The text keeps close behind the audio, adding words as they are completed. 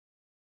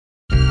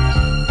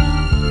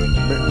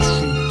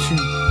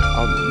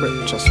I'm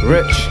rich, just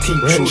rich.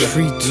 Wretch,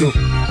 3, 2,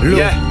 look.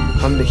 Yeah.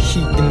 I'm the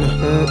heat in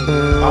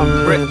the.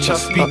 I'm rich, I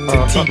speak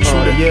to teach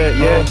you the.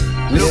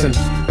 Yeah. Listen,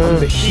 I'm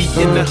the heat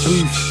in the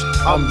booth.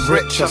 I'm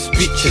rich, I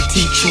speak to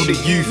teach you the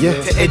youth,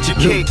 to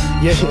educate.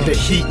 The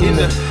heat in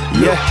the.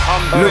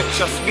 I'm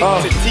rich, I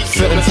speak to teach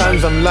you. Certain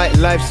times I'm like,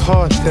 life's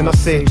hard. Then I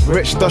say,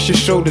 Wretch, dust your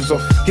shoulders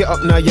off. Get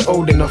up now, you're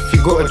old enough.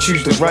 You gotta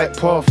choose the right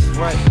path.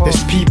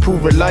 There's people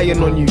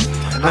relying on you,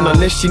 and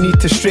unless you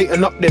need to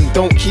straighten up, then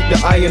don't keep the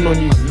iron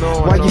on you.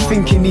 Why you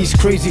thinking these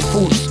crazy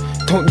thoughts?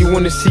 Don't you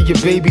wanna see your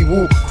baby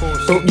walk?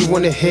 Don't you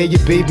wanna hear your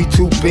baby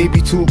talk,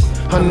 baby talk?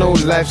 I know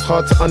life's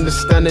hard to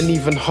understand and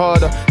even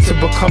harder to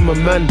become a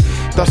man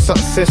that's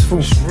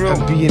successful.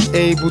 And being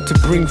able to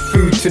bring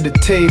food to the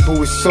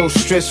table is so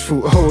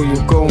stressful. Oh,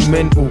 you go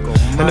mental,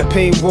 and the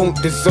pain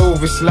won't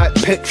dissolve, it's like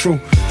petrol.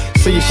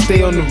 So you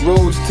stay on the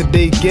roads till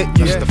they get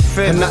you,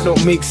 and that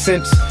don't make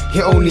sense.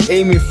 You're only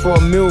aiming for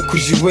a meal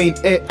cause you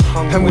ain't it.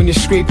 And when you're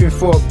scraping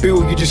for a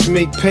bill, you just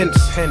make pence.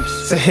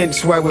 So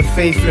hence why we're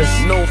faithless.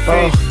 No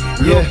faith.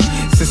 Yeah,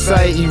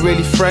 society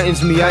really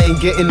frightens me. I ain't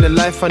getting the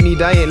life I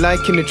need, I ain't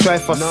liking the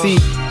trife I see.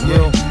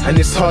 And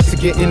it's hard to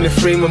get in the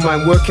frame of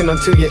mind, working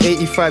until you're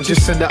 85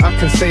 just so that I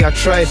can say I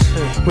tried.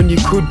 When you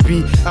could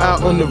be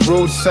out on the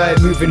roadside,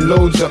 moving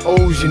loads of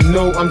O's. You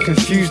know I'm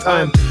confused,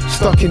 I'm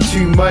stuck in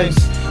two minds,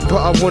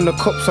 but I wanna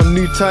cop some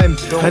new time.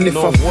 And if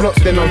I flop,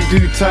 then I'll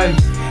do time.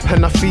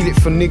 And I feel it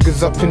for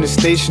niggas up in the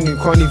station who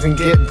can't even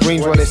get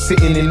brains while they're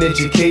sitting in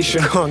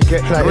education. Can't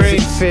get like,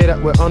 is it fair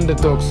that we're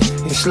underdogs?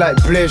 It's like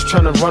Blair's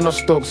trying to run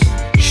us dogs.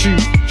 Shoot,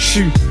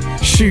 shoot,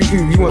 shoot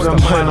who? You want the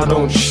mine, I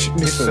don't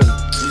listen.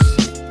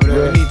 We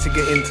don't need to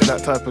get into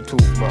that type of talk,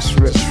 but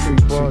Wretch, 3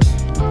 bars.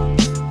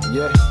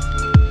 Yeah.